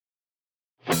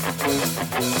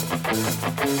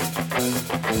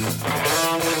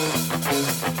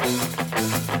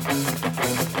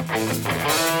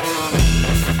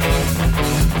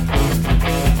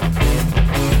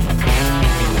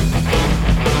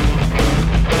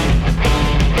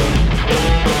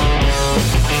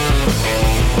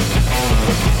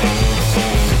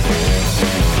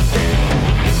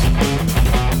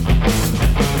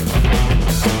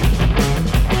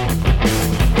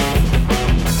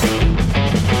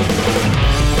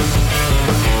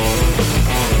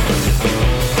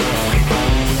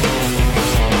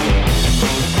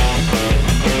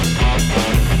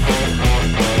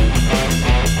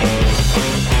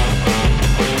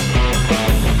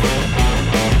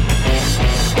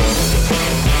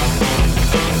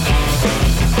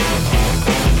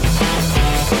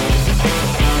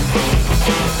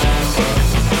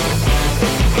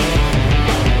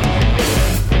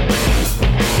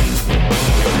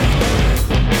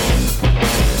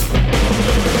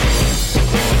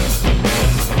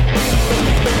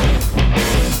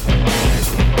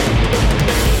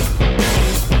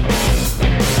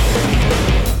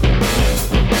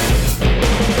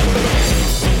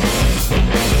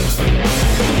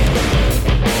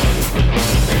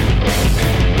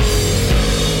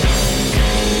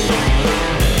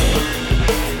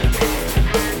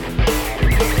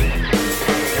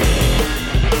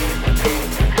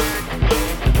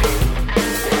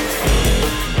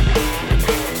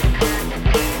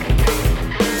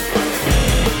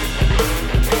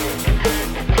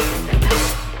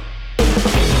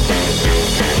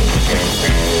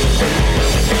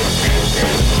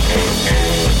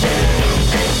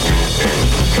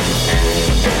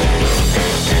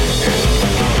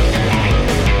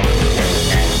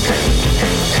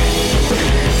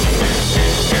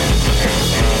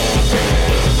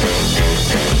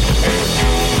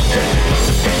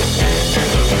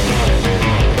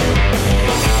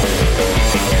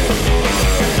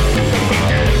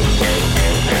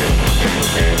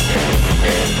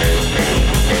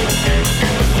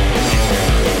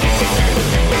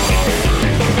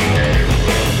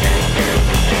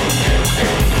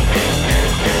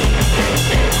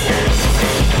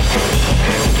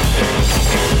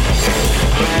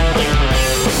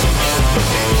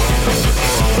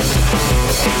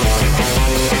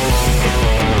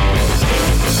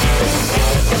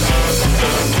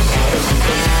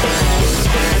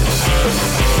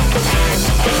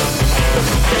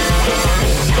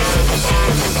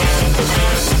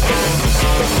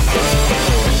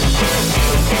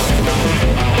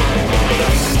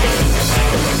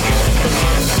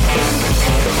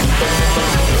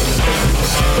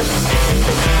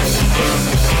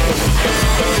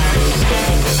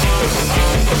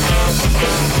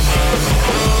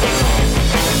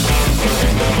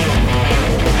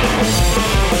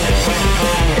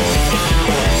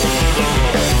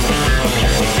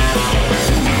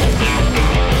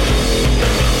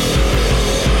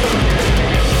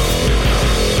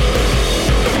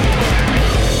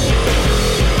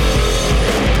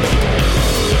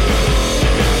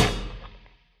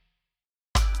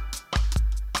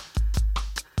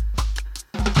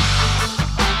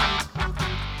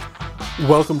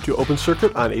Welcome to Open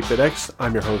Circuit on 8BitX.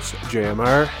 I'm your host,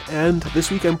 JMR, and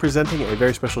this week I'm presenting a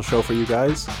very special show for you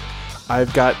guys.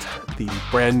 I've got the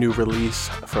brand new release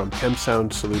from Hem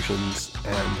Sound Solutions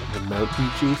and the Mountain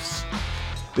Chiefs.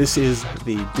 This is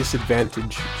the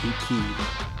Disadvantage EP.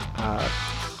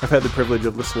 I've had the privilege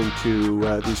of listening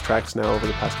to these tracks now over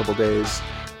the past couple days.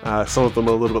 Some of them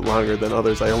are a little bit longer than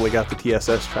others. I only got the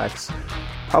TSS tracks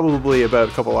probably about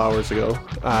a couple hours ago.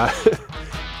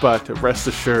 But rest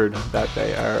assured that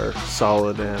they are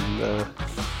solid, and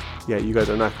yeah, you guys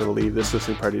are not going to leave this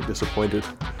listening party disappointed.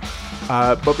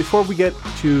 But before we get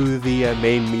to the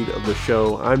main meat of the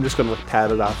show, I'm just going to pad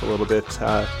it off a little bit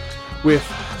with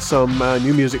some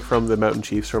new music from the Mountain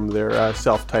Chiefs from their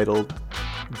self-titled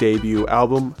debut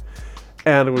album.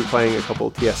 And I'm going to be playing a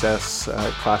couple TSS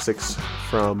classics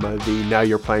from the Now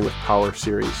You're Playing with Power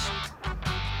series.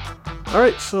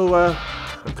 Alright, so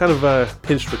I'm kind of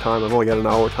pinched for time. I've only got an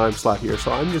hour time slot here,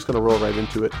 so I'm just going to roll right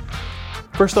into it.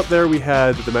 First up there, we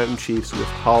had the Mountain Chiefs with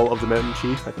Hall of the Mountain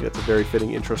Chief. I think that's a very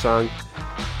fitting intro song.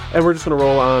 And we're just going to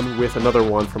roll on with another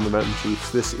one from the Mountain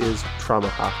Chiefs. This is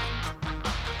Traumahawk.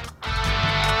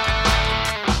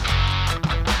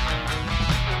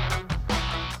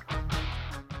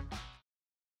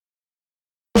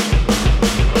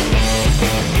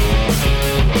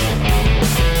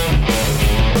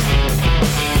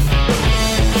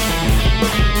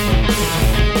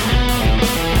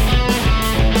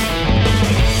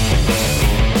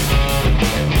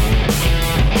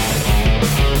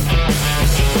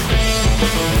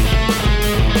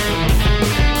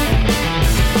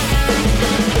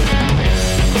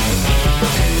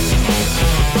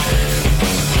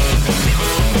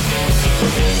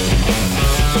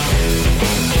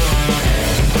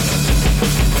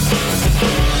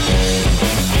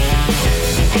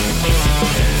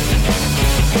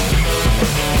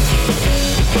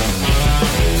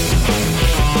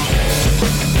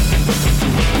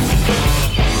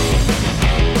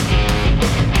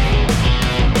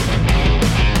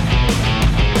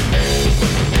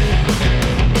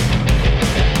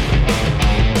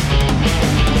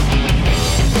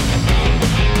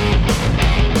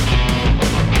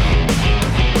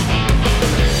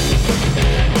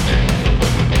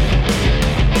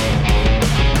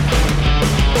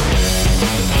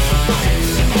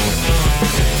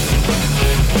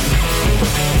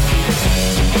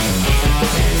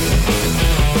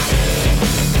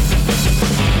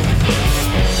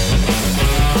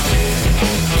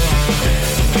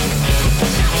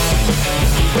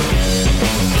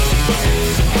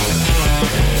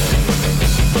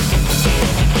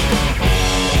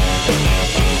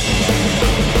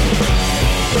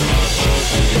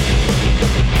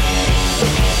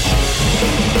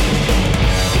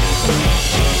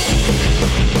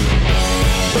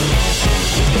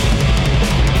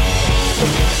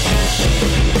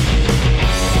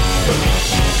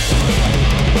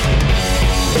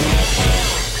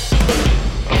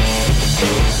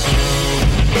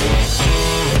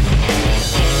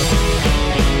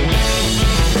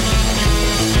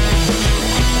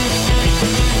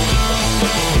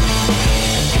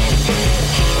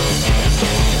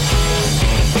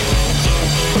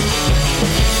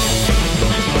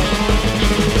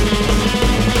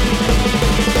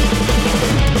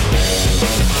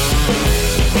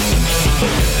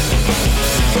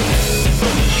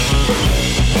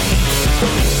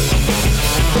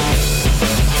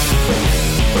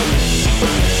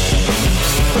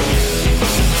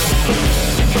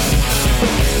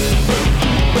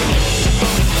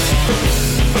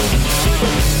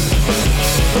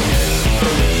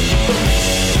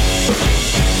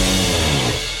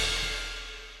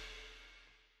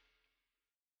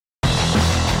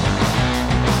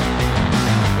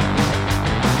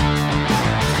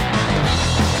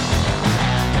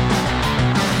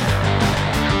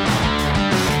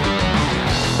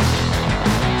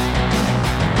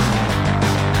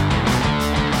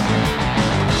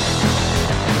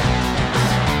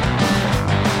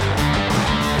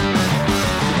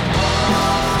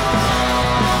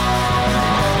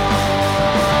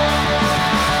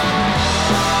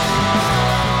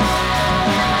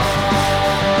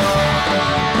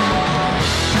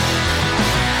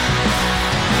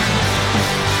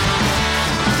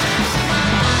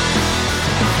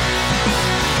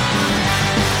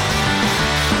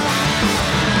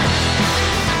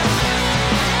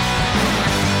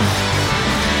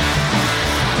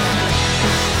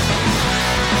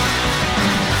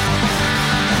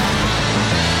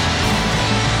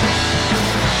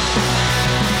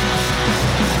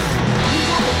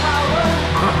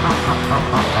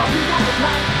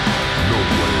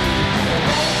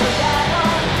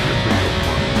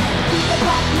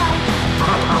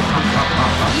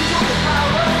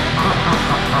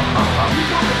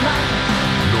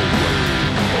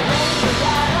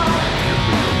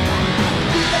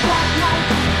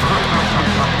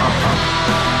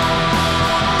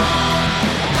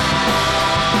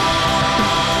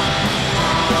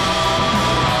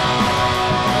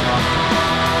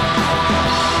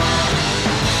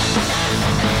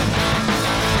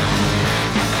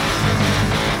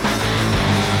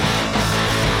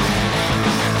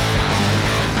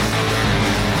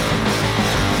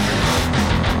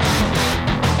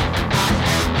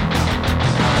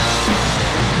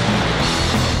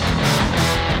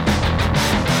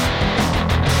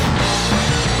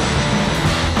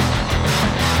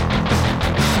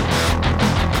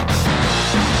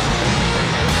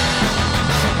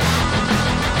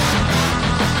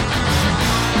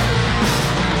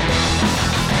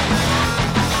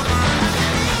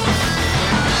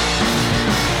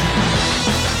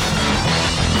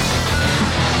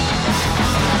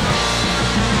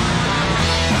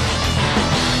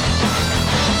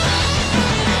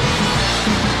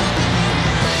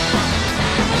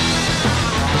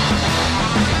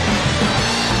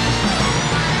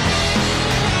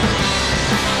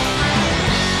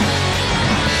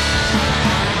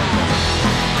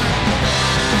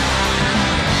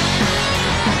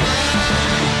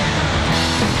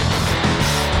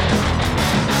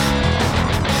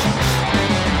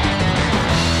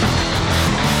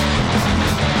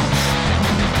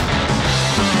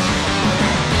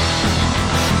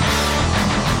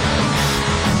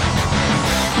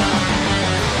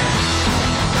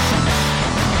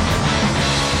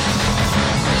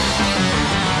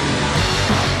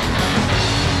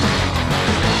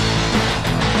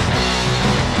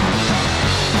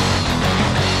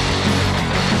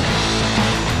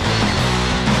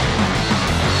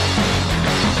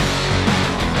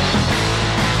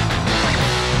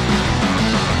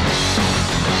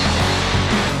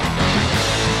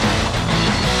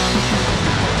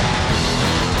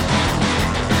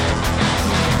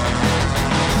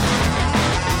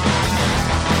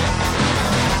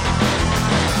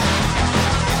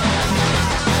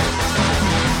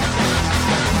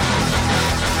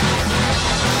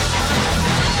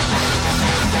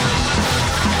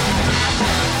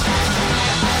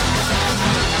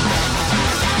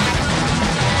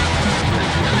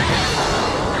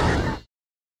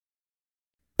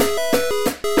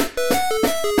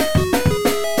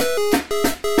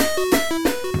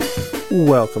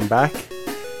 Welcome back.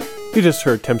 You just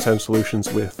heard Temp Sound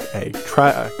Solutions with a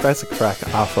classic track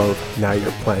off of Now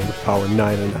You're Playing with Power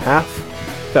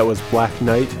 9.5. That was Black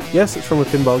Knight. Yes, it's from a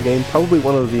pinball game, probably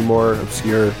one of the more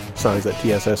obscure songs that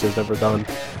TSS has ever done,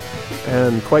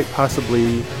 and quite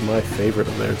possibly my favorite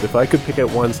of theirs. If I could pick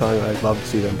out one song I'd love to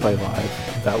see them play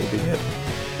live, that would be it.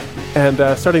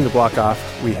 And starting the block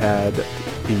off, we had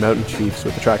the Mountain Chiefs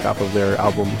with the track off of their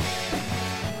album.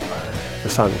 The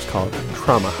song was called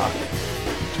Trauma Hawk.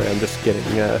 Sorry, I'm just getting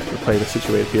playing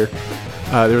situated here.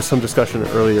 There was some discussion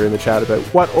earlier in the chat about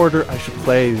what order I should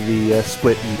play the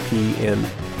split EP in,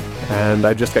 and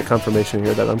I just got confirmation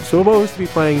here that I'm supposed to be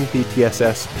playing the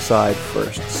TSS side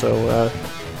first. So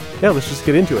yeah, let's just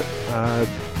get into it.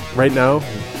 Right now,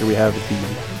 here we have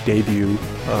the debut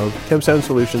of Temp Sound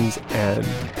Solutions and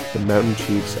the Mountain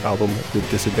Chiefs album, The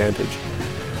Disadvantage.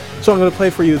 So I'm going to play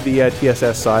for you the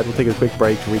TSS side. We'll take a quick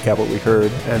break to recap what we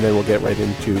heard, and then we'll get right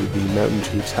into the Mountain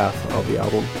Chiefs half of the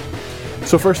album.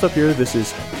 So first up here, this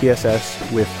is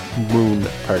TSS with Moon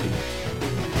Party.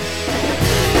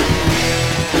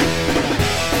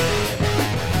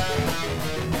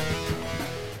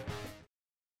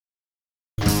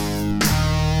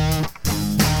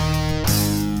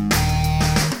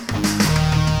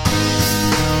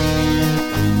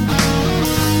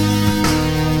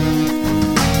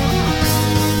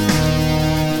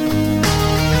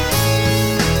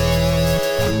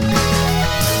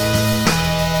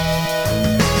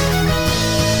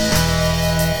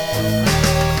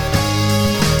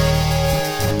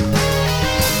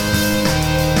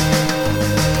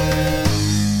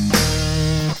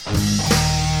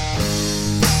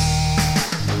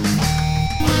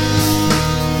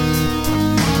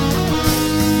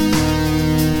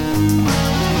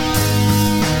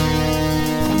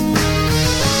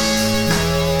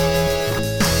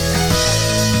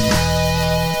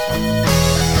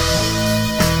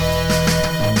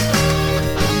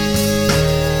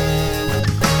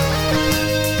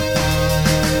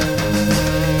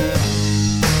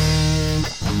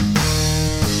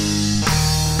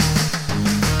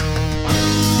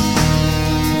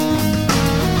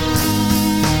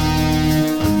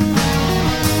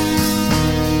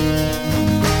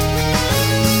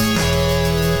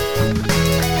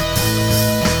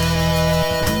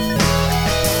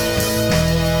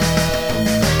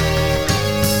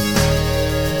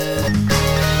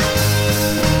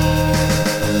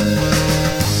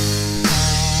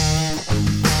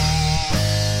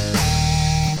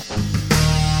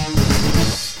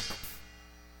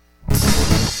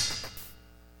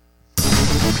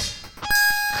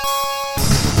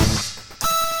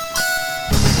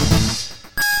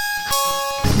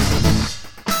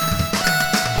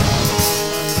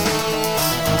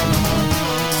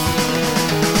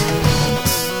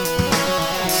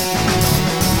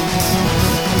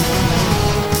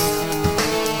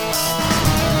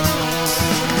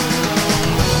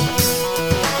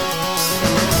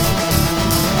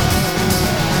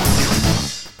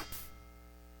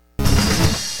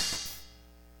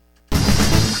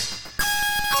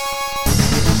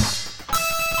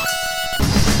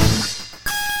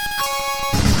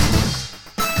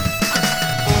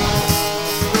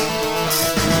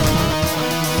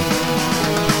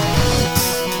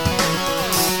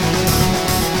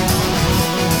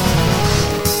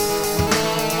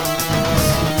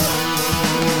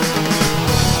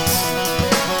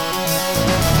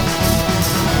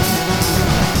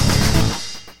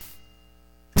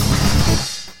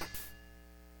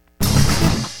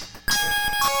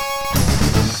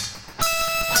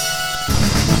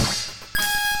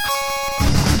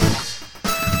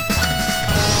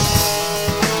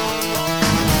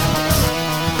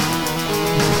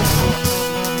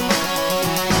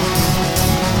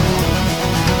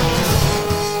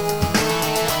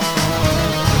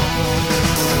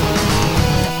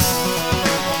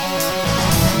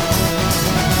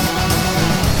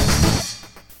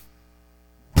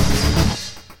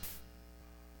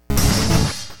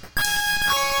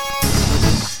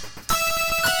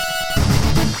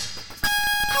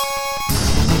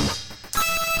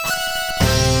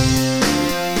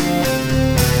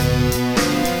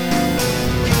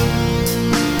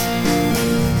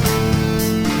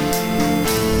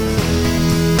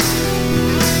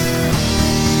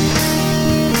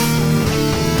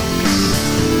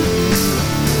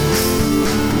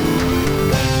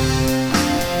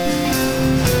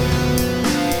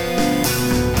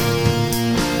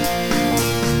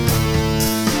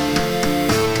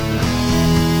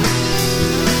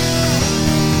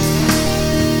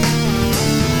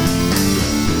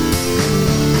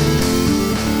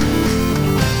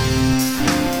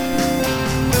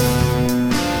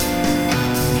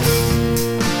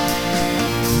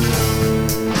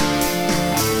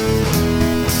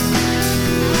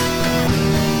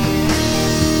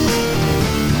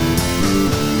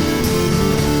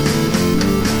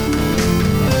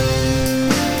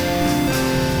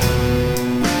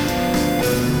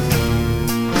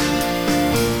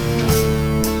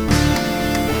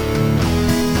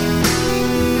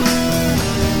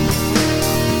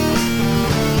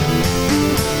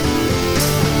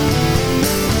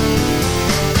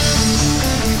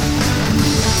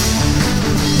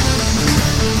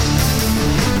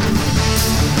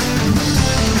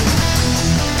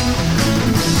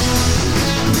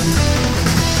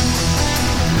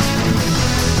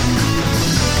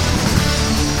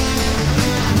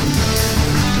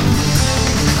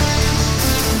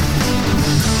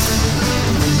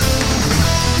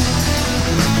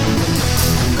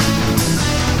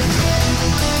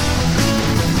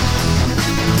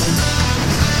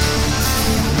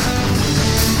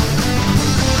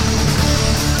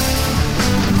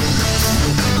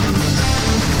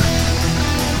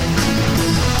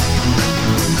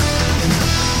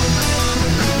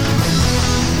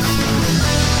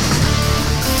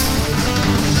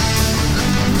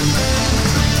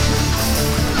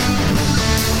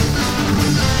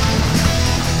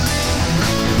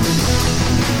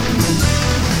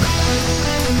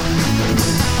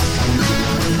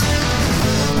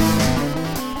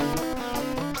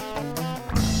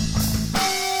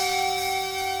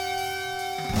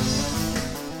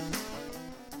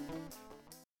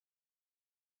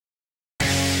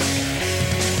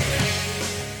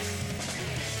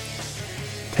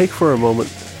 take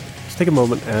a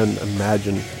moment and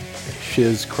imagine a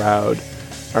Shiz crowd,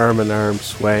 arm in arm,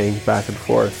 swaying back and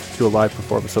forth to a live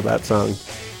performance of that song.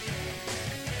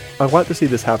 I want to see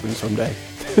this happen someday.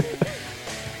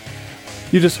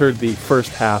 You just heard the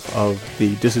first half of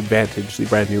the Disadvantage, the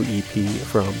brand new EP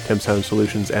from Thames Sound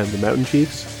Solutions and the Mountain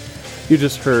Chiefs. You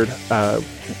just heard a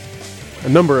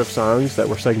number of songs that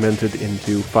were segmented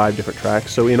into 5 different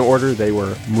tracks. So in order, they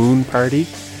were Moon Party,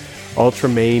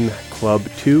 Ultramain Club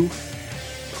 2,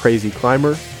 Crazy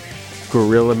Climber,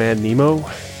 Gorilla Man Nemo,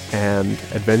 and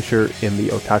Adventure in the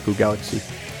Otaku Galaxy.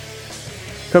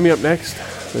 Coming up next,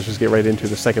 let's just get right into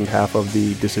the second half of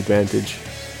the Disadvantage.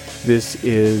 This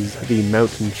is the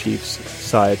Mountain Chiefs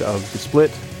side of the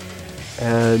split,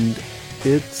 and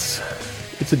it's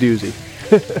a doozy.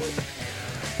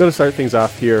 I'm going to start things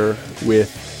off here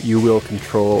with You Will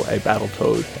Control a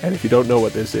Battletoad, and if you don't know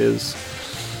what this is,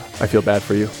 I feel bad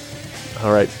for you.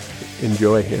 Alright,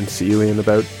 enjoy, and see you in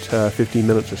about 15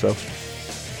 minutes or so.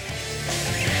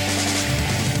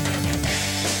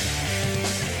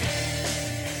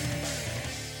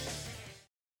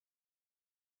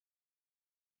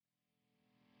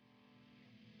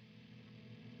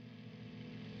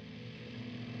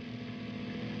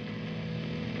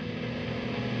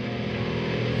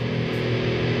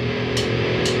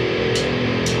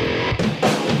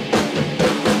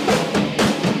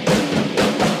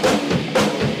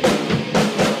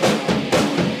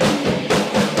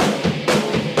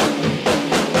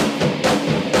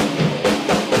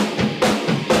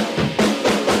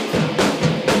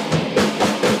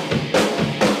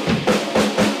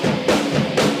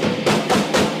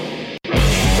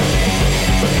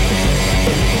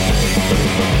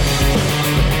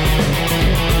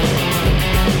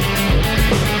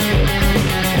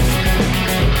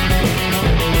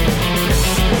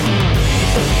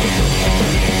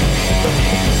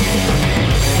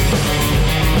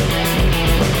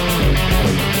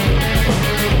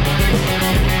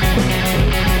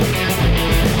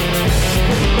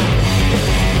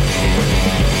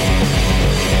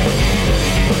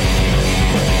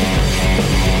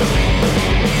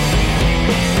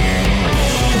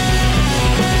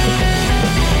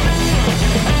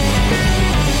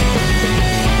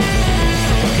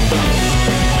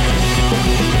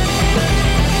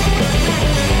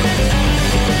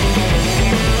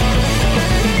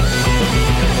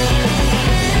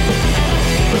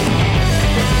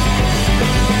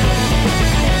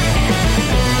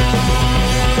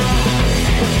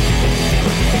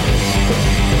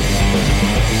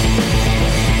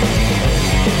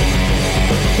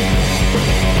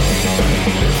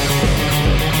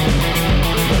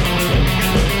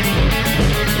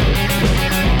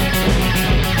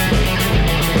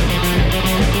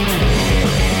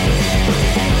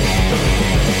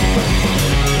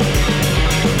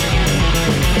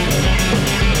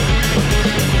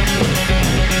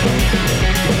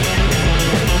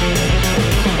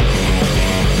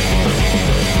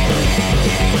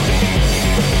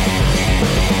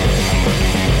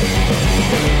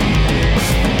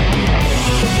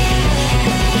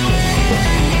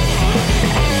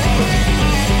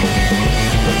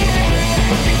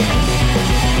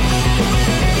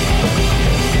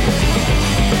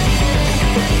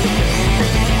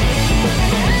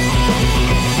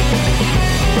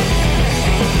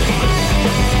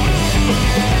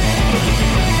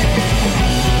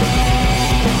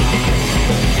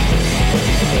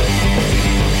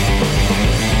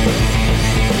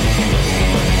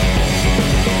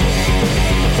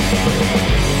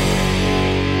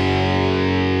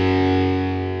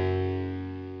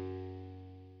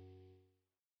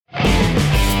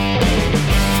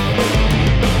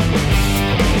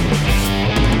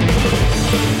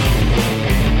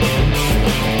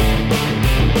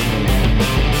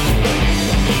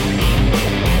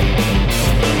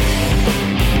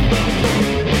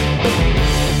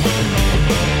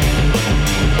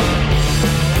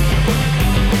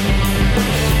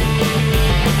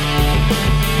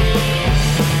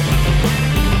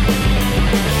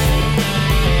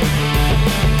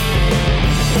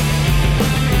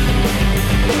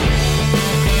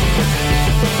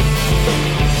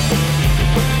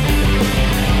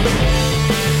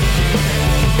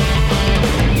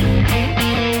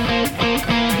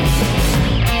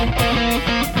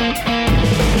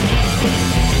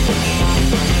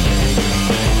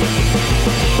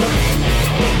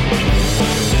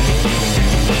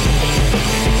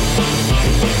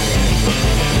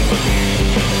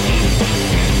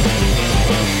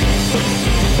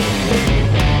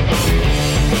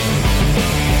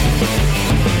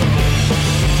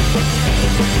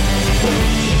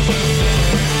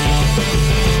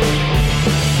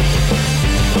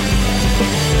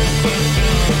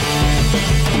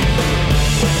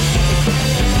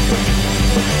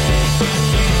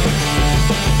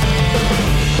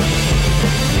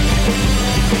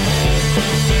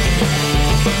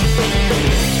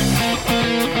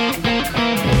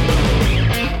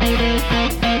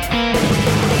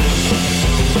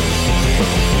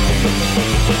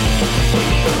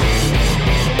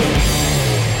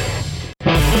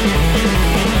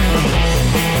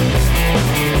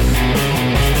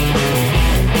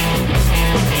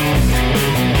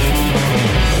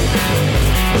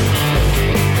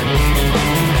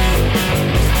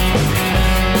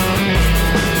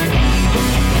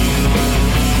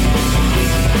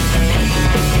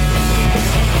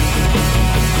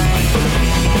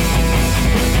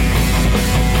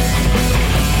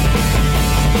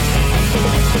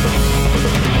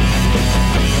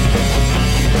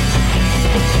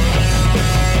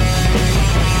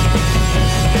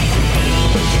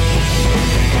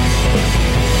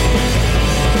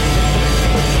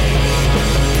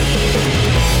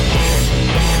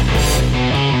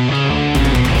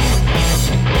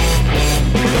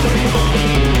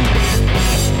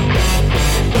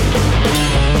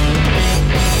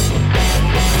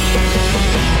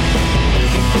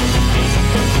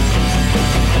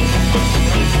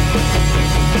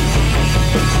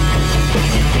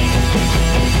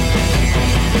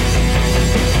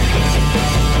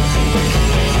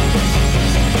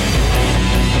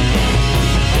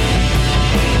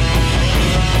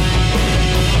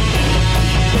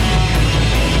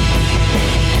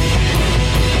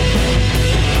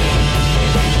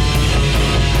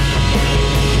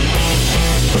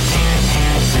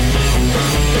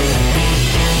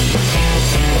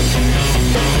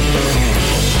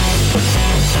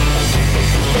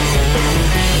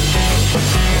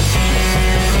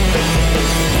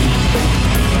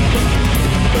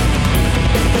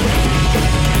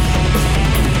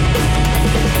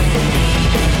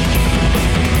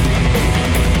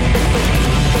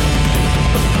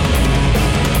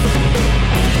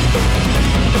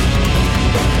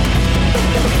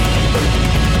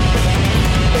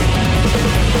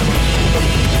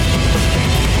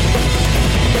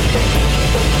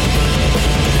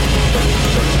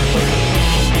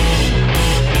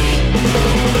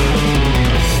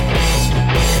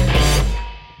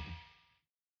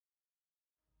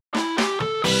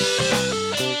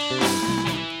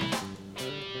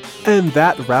 And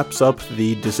that wraps up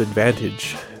The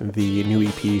Disadvantage, the new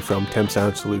EP from Thames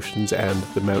Sound Solutions and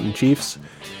the Mountain Chiefs.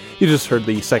 You just heard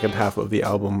the second half of the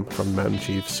album from Mountain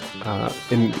Chiefs.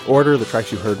 In order, the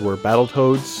tracks you heard were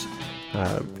Battletoads.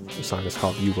 The song is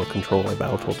called You Will Control by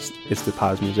Battletoads. It's the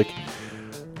pause music.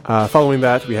 Following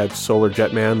that, we had Solar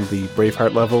Jetman, the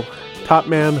Braveheart level, Top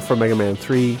Man from Mega Man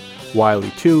 3, Wily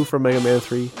 2 from Mega Man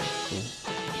 3.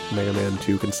 Mega Man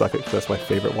 2 can suck it because that's my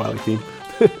favorite Wily theme.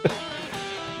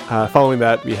 Following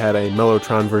that, we had a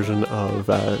Mellotron version of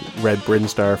Red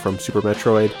Brinstar from Super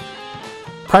Metroid.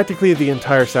 Practically the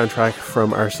entire soundtrack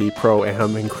from RC Pro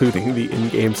Am, including the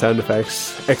in-game sound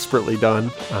effects, expertly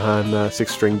done on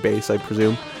 6-string bass, I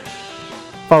presume.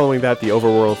 Following that, the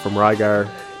Overworld from Rygar,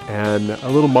 and a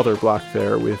little mother block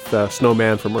there with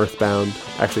Snowman from Earthbound,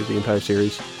 actually the entire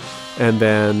series, and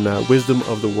then Wisdom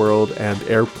of the World and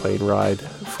Airplane Ride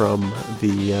from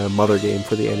the mother game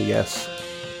for the NES.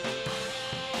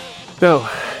 Now,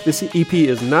 this EP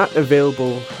is not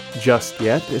available just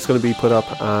yet. It's going to be put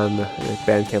up on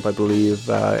Bandcamp, I believe,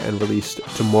 and released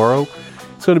tomorrow.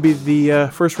 It's going to be the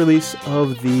first release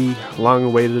of the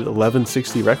long-awaited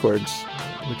 1160 records,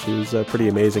 which is pretty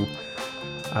amazing.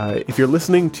 If you're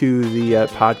listening to the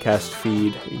podcast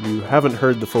feed, you haven't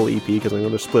heard the full EP because I'm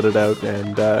going to split it out,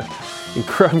 and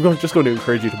I'm just going to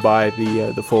encourage you to buy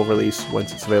the full release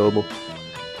once it's available.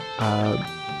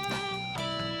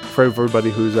 For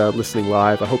everybody who's listening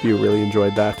live, I hope you really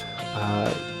enjoyed that.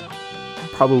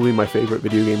 Probably my favorite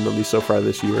video game release so far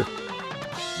this year.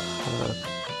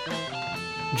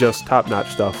 Just top-notch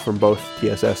stuff from both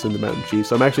TSS and the Mountain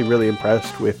Chiefs. I'm actually really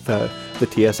impressed with the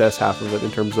TSS half of it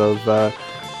in terms of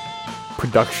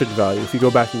production value. If you go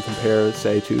back and compare,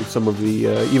 say, to some of the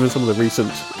even some of the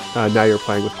recent Now You're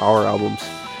Playing with Power albums,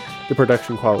 the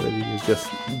production quality has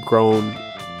just grown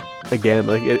again.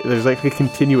 There's like a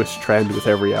continuous trend with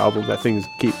every album that things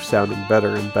keep sounding better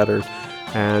and better,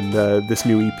 and this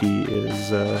new EP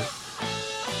is a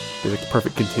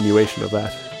perfect continuation of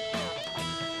that.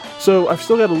 So I've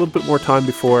still got a little bit more time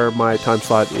before my time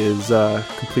slot is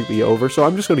completely over, so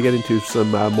I'm just going to get into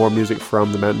some more music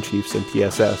from the Mountain Chiefs and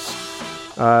TSS.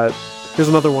 Here's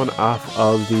another one off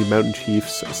of the Mountain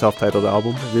Chiefs self-titled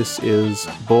album. This is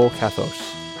Bull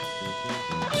Kathos.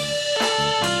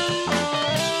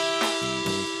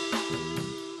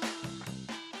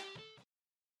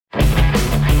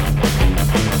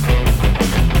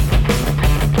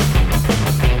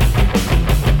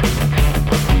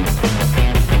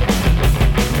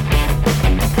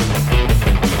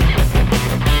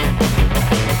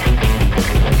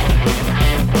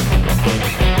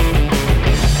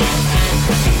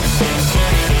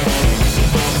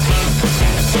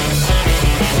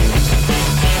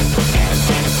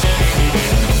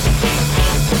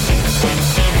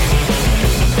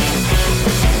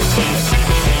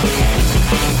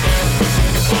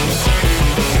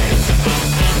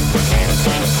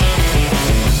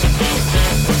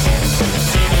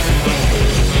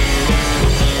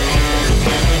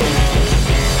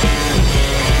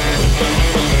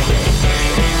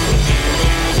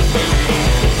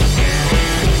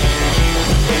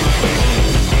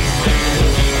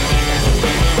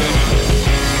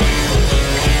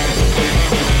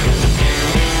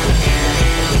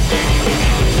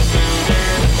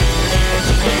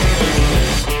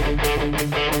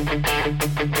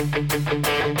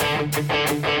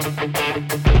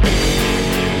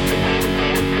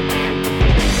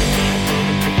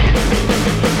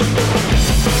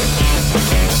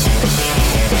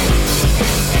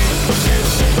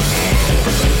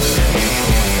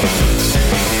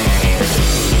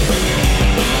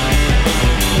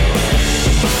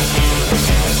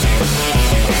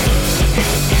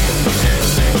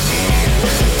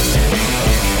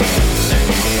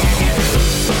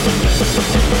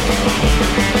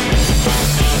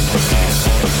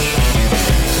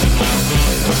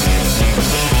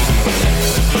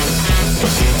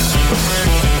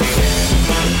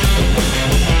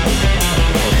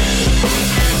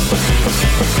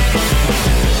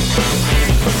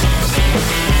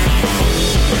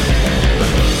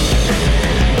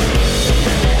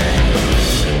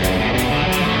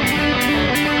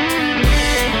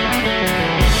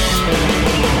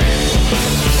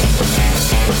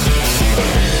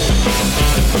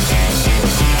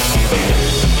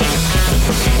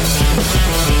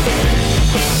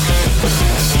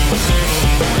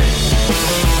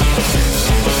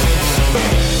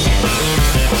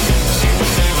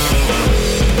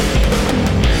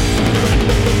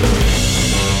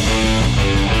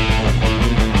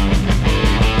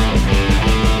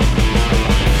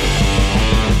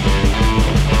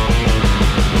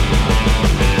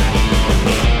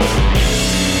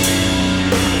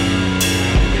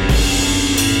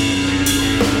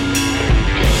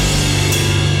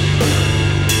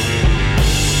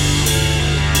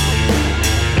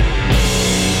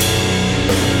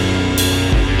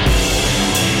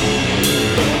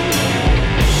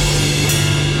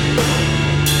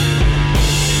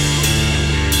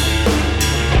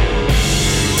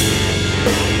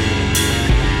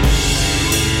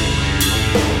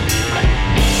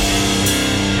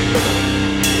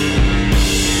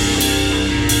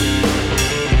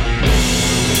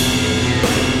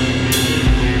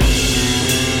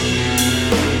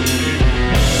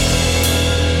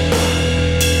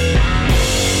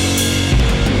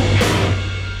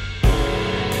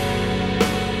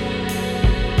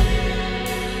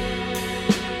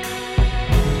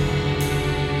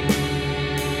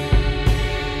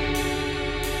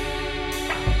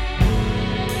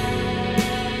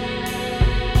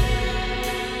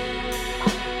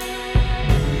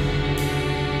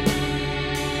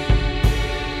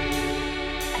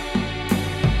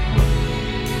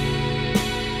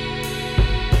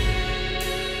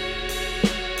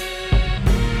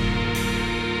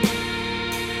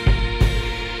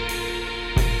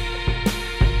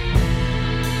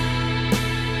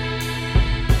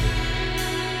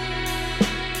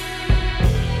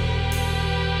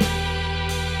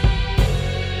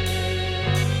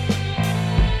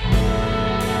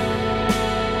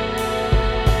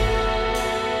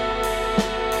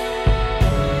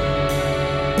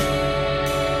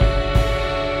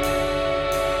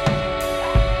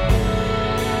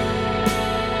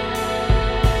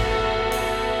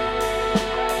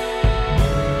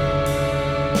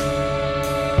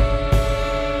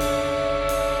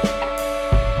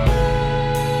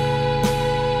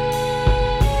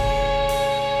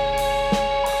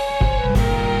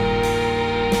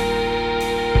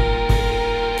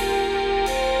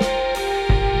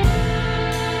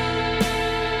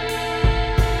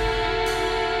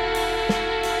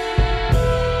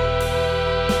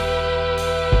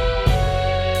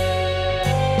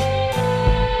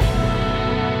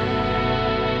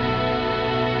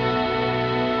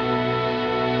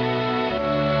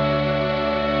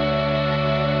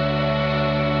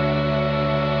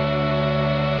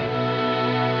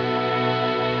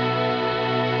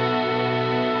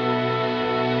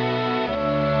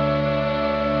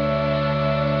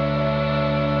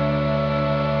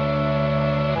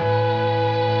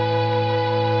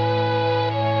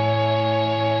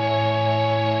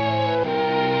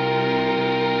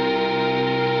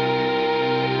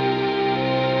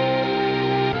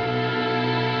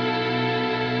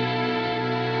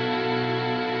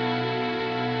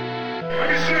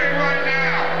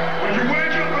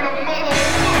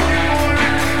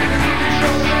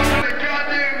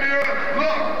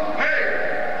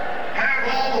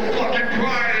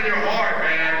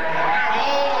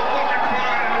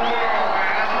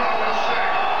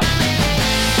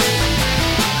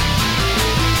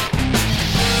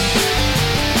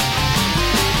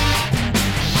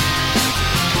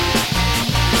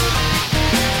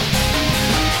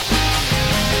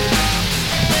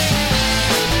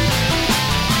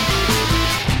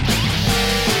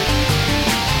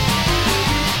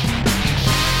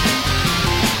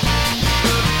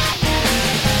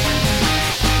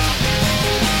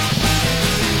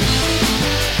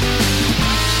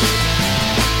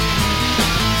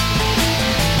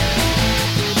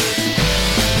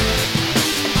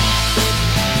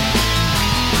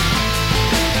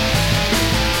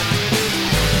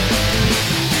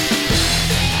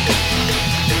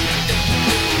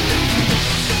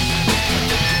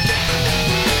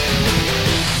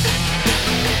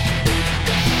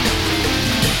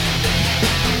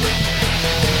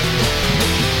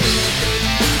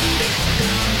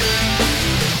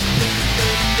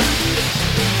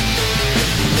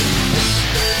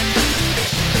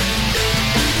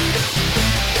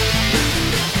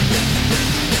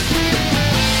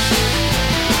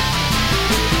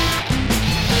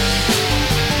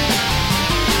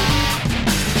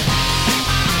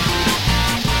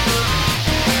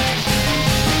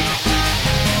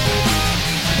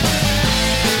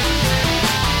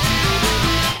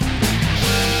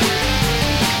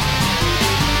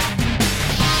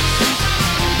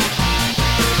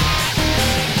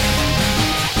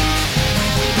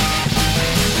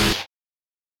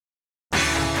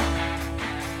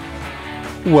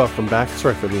 Welcome back.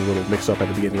 Sorry for the little mix-up at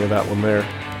the beginning of that one there.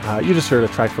 You just heard a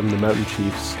track from the Mountain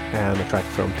Chiefs and a track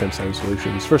from Pimp Sound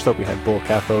Solutions. First up, we had Bull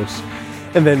Cathos,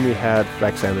 and then we had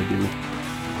Faxanadu.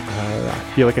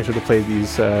 I feel like I should have played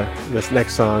this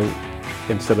next song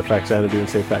instead of Faxanadu and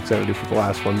save Faxanadu for the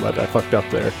last one, but I fucked up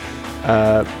there.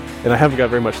 And I haven't got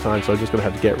very much time, so I'm just going to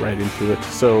have to get right into it.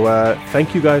 So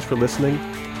thank you guys for listening.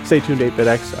 Stay tuned to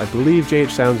 8BitX. I believe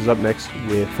JH Sounds is up next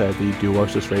with the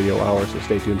Duosis Radio Hour, so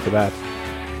stay tuned for that.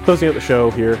 Closing out the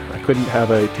show here, I couldn't have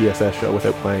a TSS show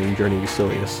without playing Journey to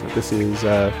Silius. This is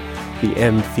the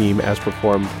end theme as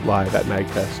performed live at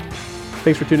MagFest.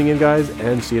 Thanks for tuning in, guys,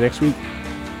 and see you next week.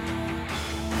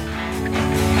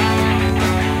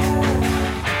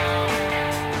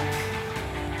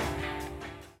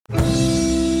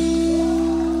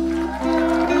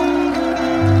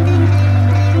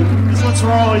 This one's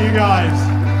for all of you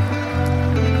guys.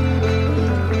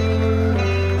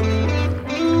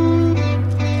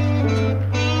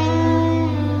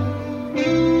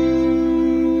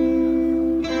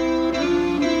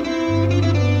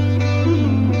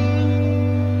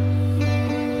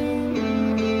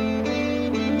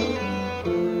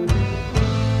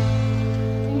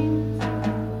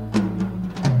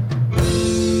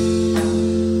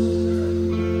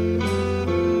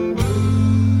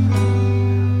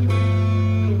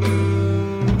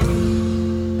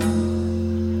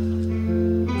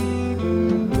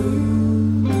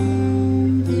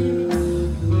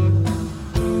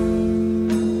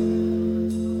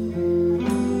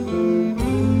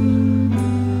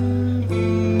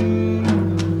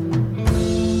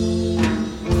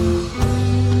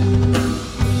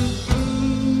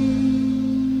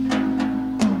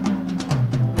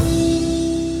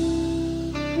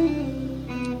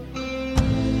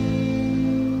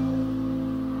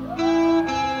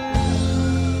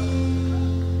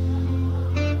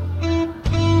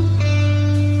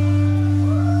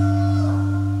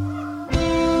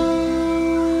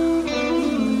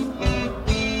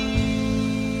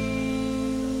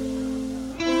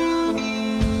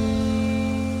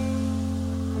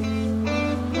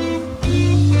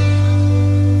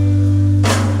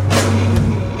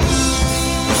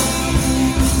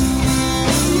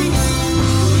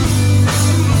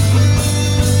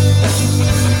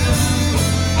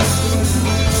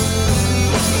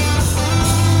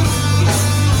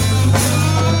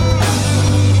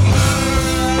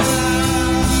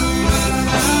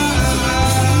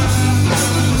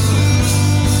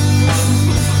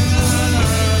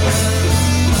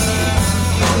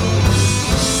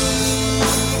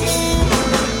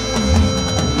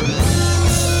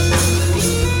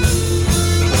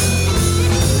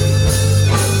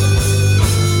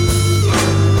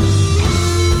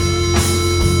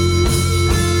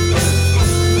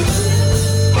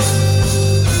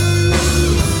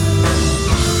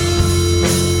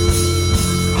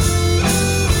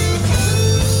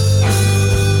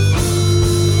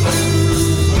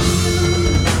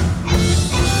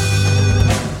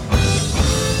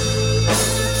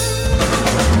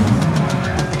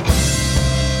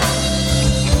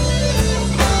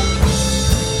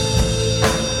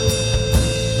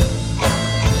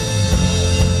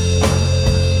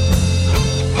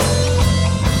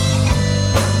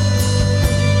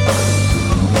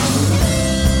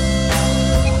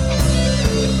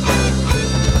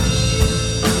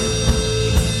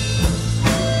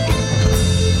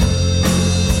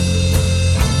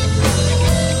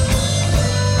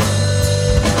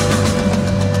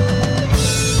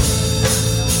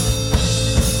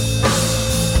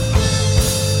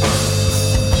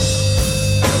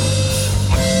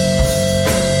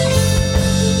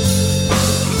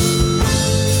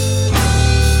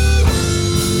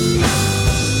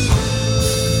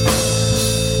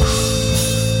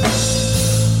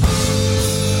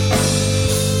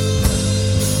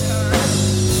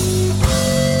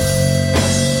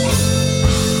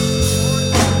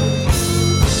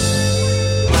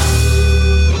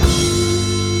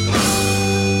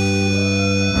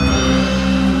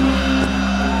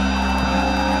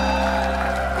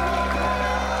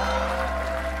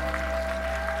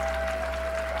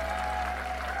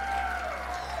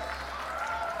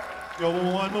 Go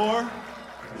one more.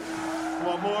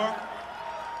 One more.